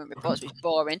it's a government report, so it's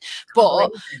boring.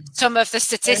 But some of the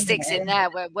statistics in there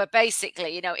were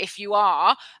basically, you know, if you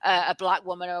are a Black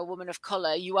woman or a woman of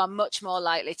colour, you are much more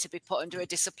likely to be put under a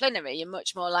disciplinary. You're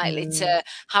much more likely to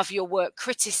have your work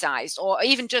criticised, or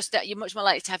even just that you're much more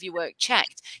likely to have your work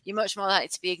checked. You're much more likely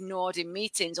to be ignored in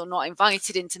meetings or not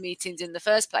invited into meetings in the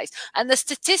first place. And the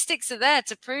statistics are there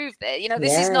to prove that, you know,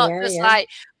 this is not just like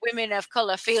women of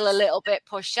colour feel a little bit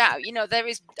pushed out. You know, there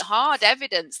is hard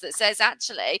evidence that says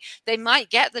actually they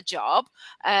might get the job,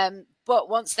 but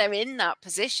once they're in that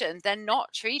position, they're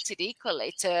not treated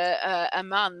equally to a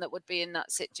man that would be in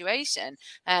that situation.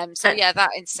 That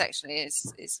intersection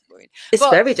is worrying. It's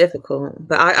very difficult,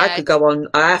 but I could go on.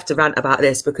 I have to rant about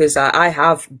this because I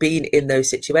have been in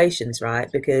those situations,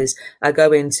 right? Because I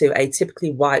go into a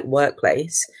typically white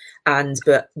workplace,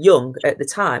 but young at the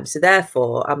time. So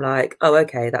therefore I'm like, oh,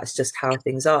 okay, that's just how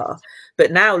things are.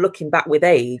 But now looking back with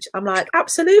age, I'm like,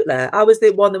 absolutely. I was the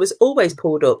one that was always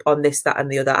pulled up on this, that,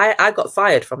 and the other. I got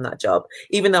fired from that job,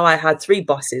 even though I had 3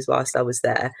 bosses whilst I was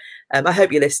there. I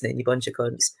hope you're listening, you bunch of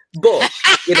cunts. But,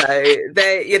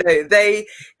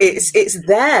 it's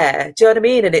there. Do you know what I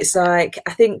mean? And it's like,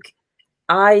 I think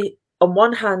on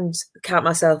one hand, count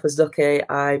myself as lucky.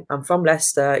 I'm from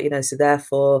Leicester, you know, so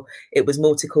therefore it was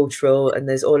multicultural and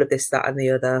there's all of this, that, and the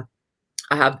other.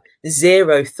 I have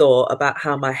zero thought about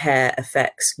how my hair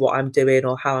affects what I'm doing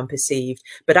or how I'm perceived.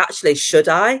 But actually, should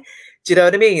I? Do you know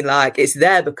what I mean? Like, it's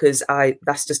there because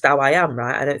that's just how I am,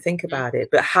 right? I don't think about it.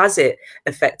 But has it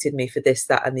affected me for this,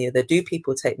 that, and the other? Do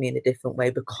people take me in a different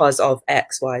way because of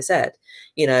X, Y, Z?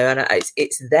 You know, and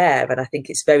it's there. And I think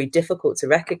it's very difficult to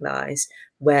recognize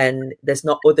when there's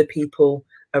not other people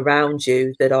around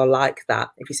you that are like that,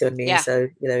 if you see what I mean. Yeah. So,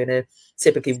 you know, in a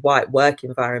typically white work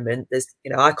environment, there's,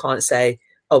 you know, I can't say,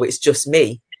 oh, it's just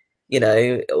me, you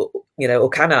know, or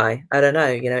can I? I don't know.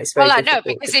 You know, it's very well, I difficult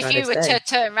know, because if you were to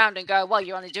turn around and go, well,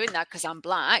 you're only doing that because I'm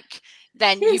black,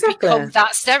 then you become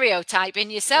that stereotype in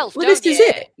yourself. Well, don't this you? is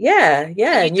it. Yeah.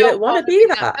 And you don't want to be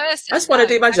that. I just want to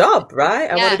do my job, right?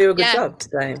 I want to do a good job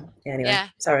today. Anyway,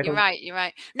 sorry. You're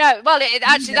right. No, well,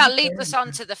 actually, that leads us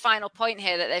on to the final point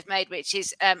here that they've made, which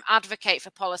is advocate for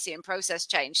policy and process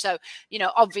change. So, you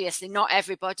know, obviously not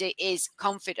everybody is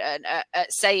confident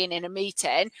at saying in a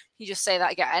meeting, you just say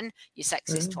that again, you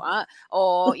sexist twat,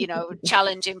 or, you know,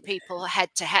 challenging people head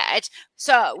to head.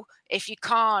 So if you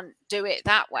can't do it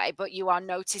that way, but you are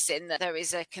noticing that there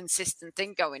is a consistent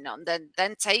thing going on,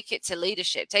 then take it to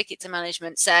leadership, take it to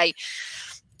management, say,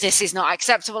 this is not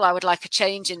acceptable. I would like a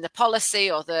change in the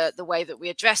policy or the way that we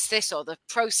address this or the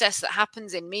process that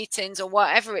happens in meetings or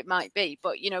whatever it might be.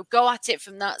 But, you know, go at it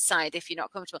from that side if you're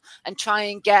not comfortable, and try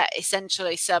and get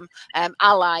essentially some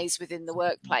allies within the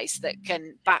workplace that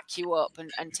can back you up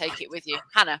and take it with you.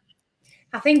 Hannah?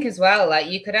 I think as well,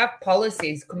 like, you could have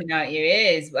policies coming out your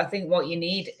ears, but I think what you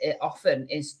need often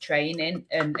is training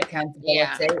and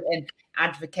accountability and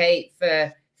advocate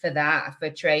for that, for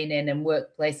training and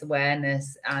workplace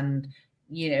awareness, and,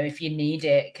 you know, if you need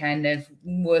it, kind of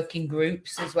working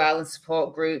groups as well, and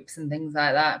support groups and things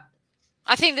like that.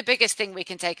 I think the biggest thing we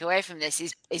can take away from this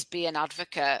is be an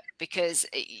advocate, because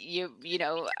you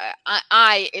know,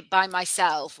 I by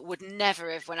myself would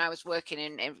never have, when I was working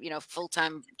in you know,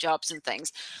 full-time jobs and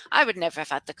things, I would never have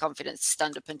had the confidence to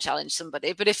stand up and challenge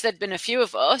somebody. But if there'd been a few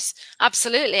of us,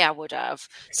 absolutely I would have.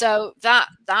 So that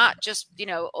just, you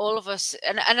know, all of us,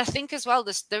 and I think as well,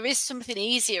 there is something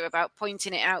easier about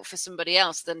pointing it out for somebody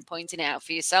else than pointing it out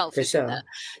for yourself. For sure. I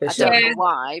don't know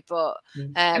why, but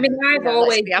I mean,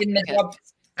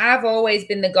 I've always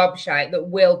been the gobshite that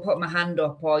will put my hand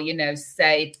up, or, you know,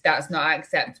 say that's not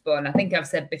acceptable. And I think I've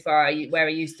said before, where I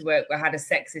used to work, I had a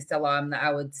sexist alarm that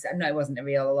I would, no, it wasn't a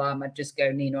real alarm, I'd just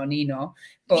go Nino Nino,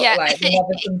 but like,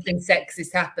 whenever something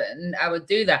sexist happened, I would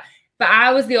do that. But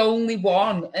I was the only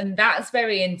one, and that's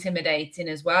very intimidating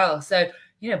as well. So,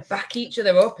 you know, back each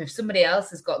other up. If somebody else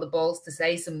has got the balls to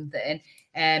say something,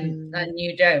 and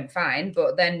you don't, fine,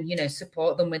 but then, you know,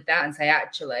 support them with that and say,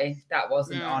 actually, that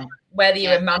wasn't on. Whether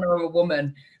you're a man or a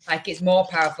woman, like, it's more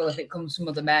powerful if it comes from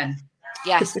other men.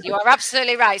 Yes, you are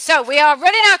absolutely right. So we are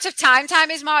running out of time. Time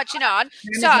is marching on.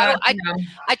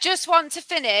 I just want to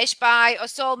finish by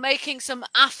us all making some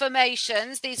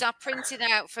affirmations. These are printed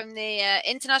out from the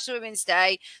International Women's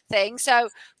Day thing. So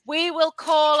we will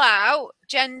call out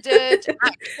gendered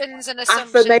actions and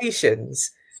assumptions.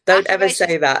 Affirmations. Don't ever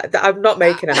say that. I'm not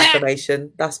making an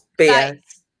affirmation. That's BS. Right.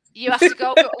 You have to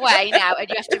go away now, and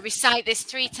you have to recite this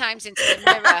 3 times into the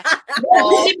mirror.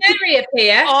 Or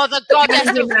the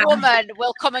goddess of woman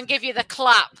will come and give you the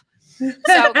clap.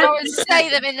 So go and say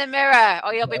them in the mirror,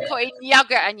 or you'll be putting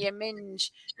yogurt on your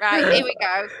minge. Right, here we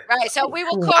go. Right, so we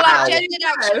will call out gendered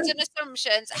actions and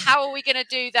assumptions. How are we going to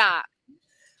do that?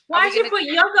 Why did you put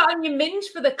yogurt on your minge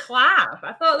for the clap?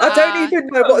 I thought I don't even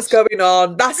know what's going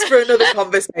on. That's for another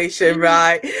conversation,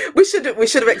 right? We should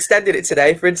have extended it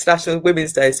today for International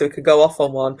Women's Day so we could go off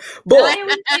on one. But I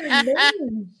don't.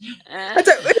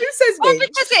 Who says well, minge?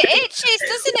 because it itches,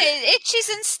 doesn't it? It itches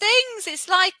and stings. It's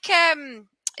like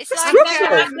it's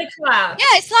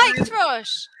like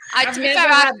thrush. I've never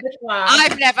had the clap.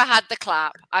 I've never had the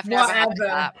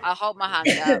clap. I'll hold my hand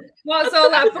up. What's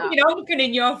all that fucking honking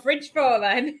in your fridge for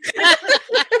then?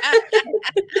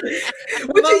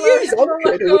 Would you use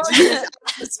honking, or would you use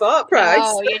Smart Price?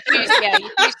 Oh, you do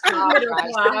Smart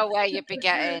Price. No way you'd be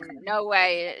getting, no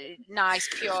way, nice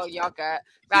pure yogurt.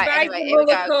 Right, anyway, here we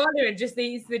go. Corner and just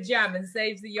eats the jam and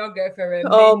saves the yogurt for him.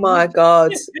 Oh my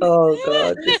God. Oh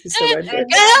God. This is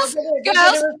horrendous.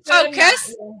 Girls,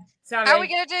 focus. Sorry. How are we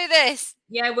going to do this?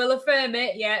 Yeah, we'll affirm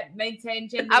it. Yeah, maintain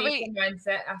gender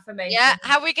mindset, affirmation. Yeah,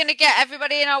 how are we going to get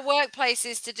everybody in our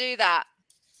workplaces to do that?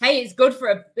 Hey, it's good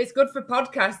for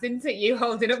podcast, isn't it? You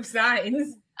holding up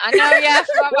signs. I know, yeah,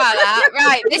 forgot about that.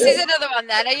 Right, this is another one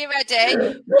then. Are you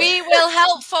ready? We will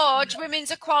help forge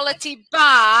women's equality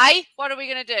by, what are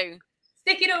we going to do?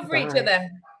 Sticking up for each other.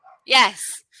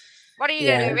 Yes. What are you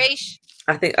going to do, Rish?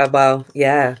 I think,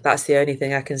 that's the only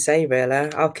thing I can say,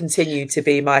 really. I'll continue to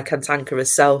be my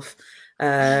cantankerous self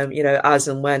as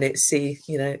and when it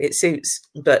suits.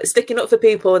 But sticking up for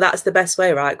people, that's the best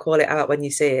way, right? Call it out when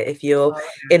you see it. If you're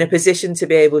in a position to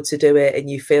be able to do it and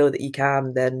you feel that you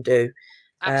can, then do.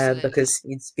 Because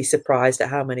you'd be surprised at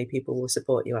how many people will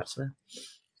support you, actually.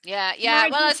 Yeah.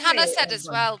 Well, as Hannah said as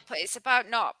well, it's about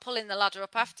not pulling the ladder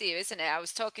up after you, isn't it? I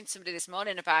was talking to somebody this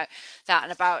morning about that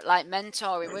and about like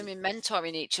mentoring, women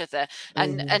mentoring each other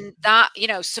and that,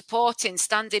 supporting,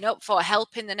 standing up for,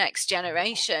 helping the next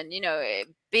generation,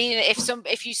 being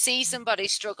if you see somebody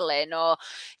struggling or,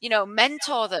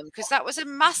 mentor them, because that was a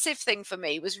massive thing for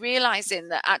me, was realizing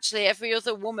that actually every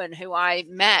other woman who I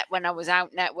met when I was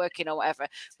out networking or whatever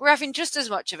were having just as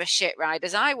much of a shit ride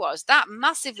as I was. That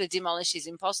massively demolishes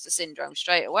imposter syndrome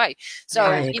straight away.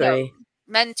 So,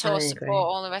 mentor, support,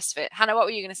 all the rest of it. Hannah, what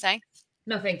were you going to say?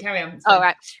 Nothing, carry on. All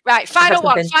right. Final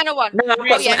one. No, I've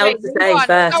got something else to say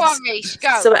first. Go on, Rish, go.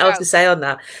 Something else to say on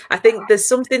that. I think there's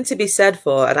something to be said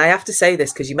for, and I have to say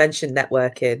this because you mentioned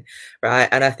networking, right?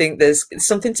 And I think there's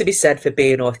something to be said for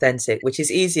being authentic, which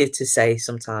is easier to say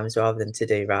sometimes rather than to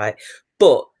do, right?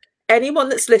 But anyone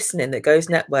that's listening that goes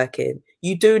networking,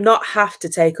 you do not have to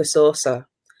take a saucer.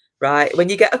 Right. When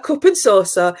you get a cup and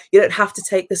saucer, you don't have to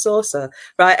take the saucer.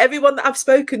 Right. Everyone that I've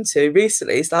spoken to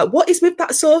recently is like, what is with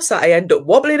that saucer? I end up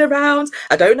wobbling around.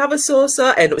 I don't have a saucer.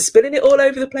 I end up spilling it all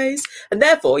over the place. And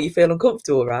therefore you feel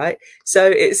uncomfortable. Right. So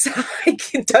it's like,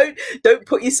 don't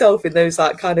put yourself in those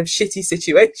like kind of shitty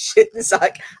situations.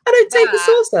 Like, I don't take the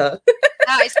saucer.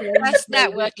 That is the best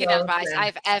networking advice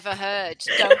I've ever heard.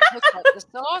 Don't pick up the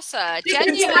saucer.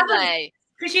 Genuinely.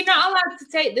 Because you're not allowed to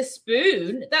take the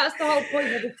spoon. That's the whole point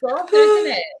of the saucer,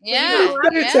 isn't it? Yeah.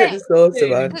 Take the saucer,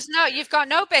 man. Because you've got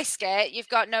no biscuit, you've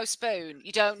got no spoon.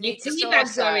 You don't need the saucer. Your tea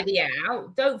bag's already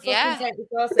out. Don't fucking take the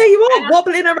saucer. There you are,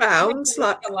 wobbling around.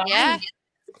 Like, yeah.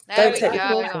 There we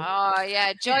go. Oh,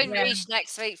 yeah. Join Rish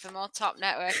next week for more top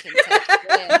networking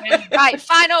tips. Right,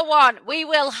 final one. We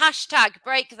will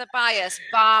 #break the bias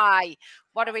by...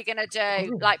 What are we going to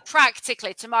do? Like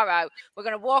practically tomorrow, we're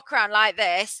going to walk around like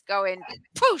this going,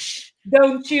 push.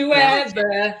 Don't you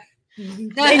ever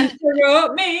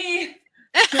interrupt me.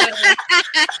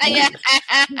 I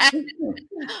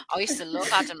used to love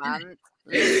Adamant.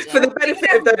 For the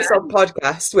benefit of those on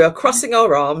podcast, we are crossing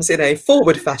our arms in a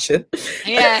forward fashion.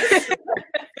 Yeah.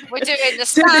 We're doing the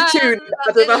to the tune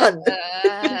Adamant.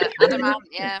 Adamant,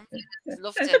 yeah.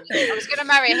 Loved him. I was going to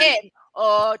marry him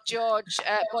or George,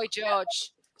 Boy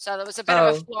George. So there was a bit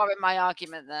of a flaw in my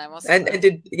argument there, wasn't it?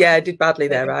 Did badly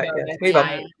there, right? Yeah. Move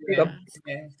on.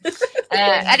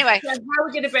 Anyway. So how are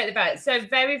we going to break the bias? So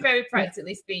very, very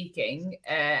practically speaking,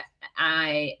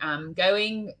 I am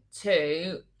going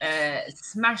to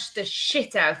smash the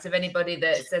shit out of anybody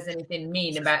that says anything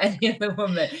mean about any other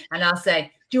woman. And I'll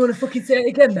say, do you want to fucking say it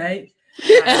again, mate?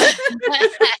 Is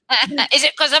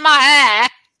it because of my hair?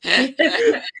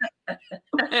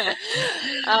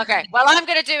 Okay, well, I'm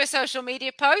going to do a social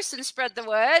media post and spread the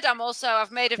word.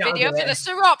 I've made a video for the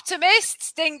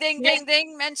Seroptimists. Ding, ding, ding,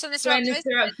 ding. Mention the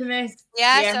Seroptimists.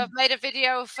 Yeah, so I've made a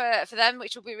video for them,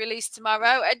 which will be released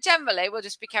tomorrow. And generally, we'll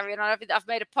just be carrying on. I've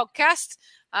made a podcast.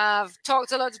 I've talked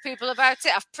to loads of people about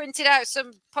it. I've printed out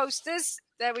some posters.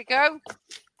 There we go.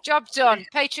 Job done.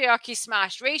 Patriarchy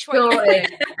smashed. Rish, what are you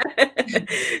doing?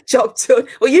 Job done.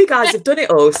 Well, you guys have done it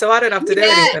all, so I don't have to do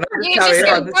anything. You just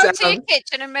go to your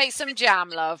kitchen and make some jam,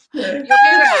 love. You'll be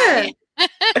right.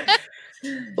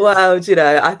 Well,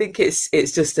 I think it's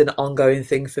just an ongoing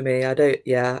thing for me. I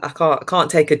can't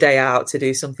take a day out to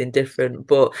do something different.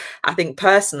 But I think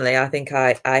personally,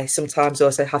 I sometimes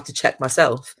also have to check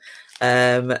myself,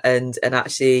 and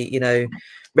actually,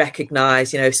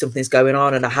 recognize, if something's going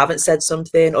on and I haven't said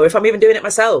something, or if I'm even doing it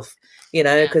myself,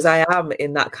 because I am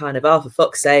in that kind of, for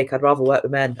fuck's sake, I'd rather work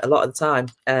with men a lot of the time,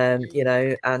 and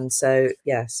so,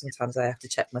 sometimes I have to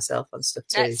check myself on stuff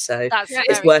too.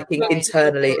 It's working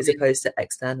internally as opposed to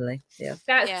externally. Yeah.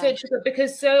 That's such a good,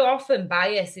 because so often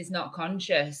bias is not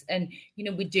conscious, and,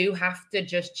 we do have to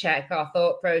just check our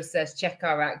thought process, check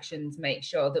our actions, make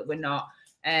sure that we're not,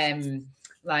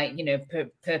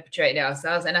 perpetrate it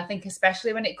ourselves. And I think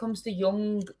especially when it comes to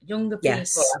younger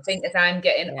people, I think as I'm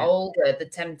getting older, the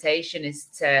temptation is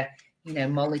to,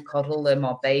 mollycoddle them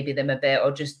or baby them a bit,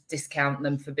 or just discount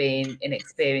them for being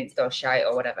inexperienced or shy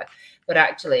or whatever. But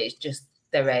actually, it's just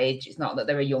their age. It's not that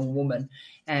they're a young woman.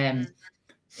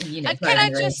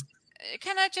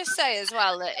 can I just say as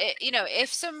well that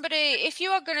if you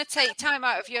are going to take time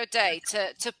out of your day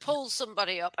to pull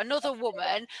somebody up, another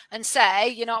woman, and say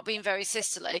you're not being very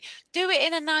sisterly, do it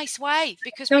in a nice way,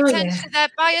 because potentially their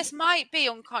bias might be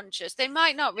unconscious. They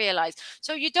might not realise.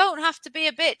 So you don't have to be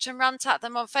a bitch and rant at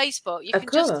them on Facebook. You can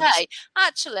just say,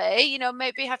 actually,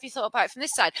 maybe have you thought about it from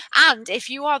this side? And if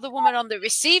you are the woman on the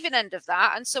receiving end of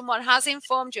that and someone has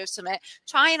informed you of something,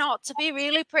 try not to be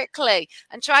really prickly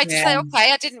and try to say,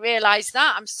 okay, I didn't realise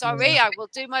that. I'm sorry. I will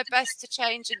do my best to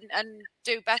change and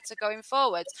do better going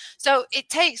forward. So it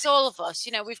takes all of us.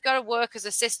 We've got to work as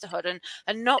a sisterhood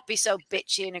and not be so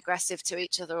bitchy and aggressive to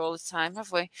each other all the time,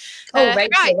 have we? Rachel,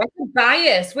 that's a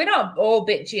bias. We're not all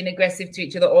bitchy and aggressive to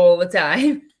each other all the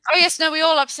time. Oh yes, no, we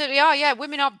all absolutely are. Yeah,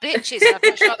 women are bitches. I'm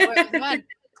not sure they work with men.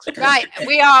 Right,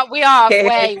 we are way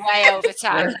over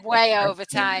time. Way over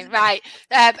time. Right.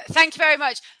 Thank you very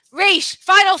much. Reece,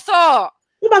 final thought.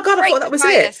 Oh my God, I thought that was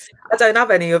it. I don't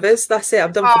have any others. That's it.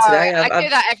 I'm done for today. I do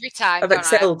that every time.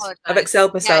 I've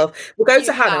excelled myself. Yeah, we'll go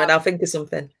to Hannah and I'll think of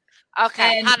something.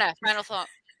 Okay, Hannah, final thought.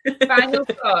 Final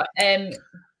thought.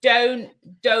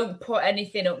 Don't put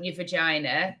anything up your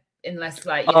vagina unless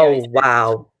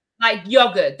wow. Like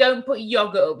yogurt. Don't put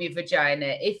yogurt up your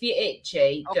vagina. If you're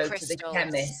itchy, go to the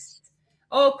chemist.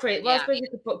 Or I suppose you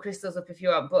could put crystals up if you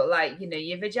want, but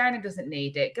your vagina doesn't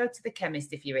need it. Go to the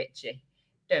chemist if you're itchy.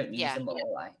 Don't use them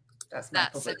all. That's my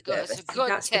public service.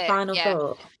 That's the final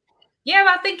thought. Yeah,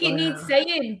 I think it needs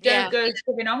saying. Don't go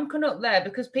shoving oncon up there,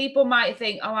 because people might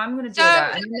think, oh, I'm going to do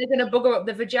that, and they're going to bugger up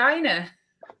the vagina.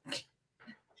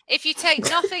 If you take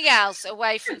nothing else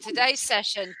away from today's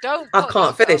session, don't. I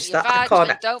can't finish that. I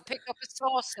can't. Don't pick up a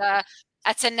saucer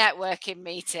at a networking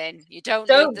meeting. You don't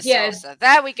need the saucer.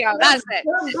 There we go. That's it.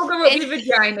 Don't bugger up your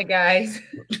vagina, guys.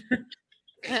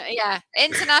 Yeah,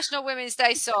 International Women's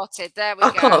Day sorted. There we go.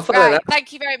 I can't follow that.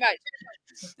 Thank you very much.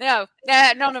 No,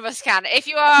 none of us can. If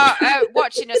you are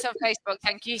watching us on Facebook,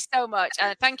 thank you so much.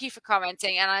 And thank you for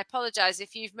commenting. And I apologise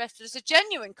if you've missed us a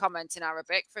genuine comment in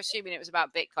Arabic for assuming it was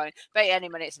about Bitcoin. But any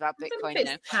minute it's about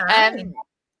Bitcoin,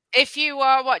 If you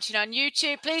are watching on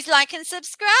YouTube, please like and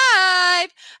subscribe.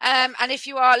 And if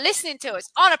you are listening to us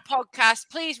on a podcast,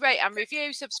 please rate and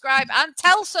review, subscribe, and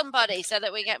tell somebody so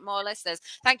that we get more listeners.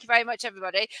 Thank you very much,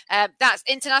 everybody. That's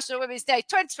International Women's Day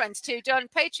 2022 done.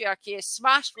 Patriarchy is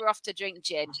smashed. We're off to drink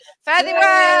gin. Fare thee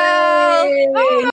well. Bye.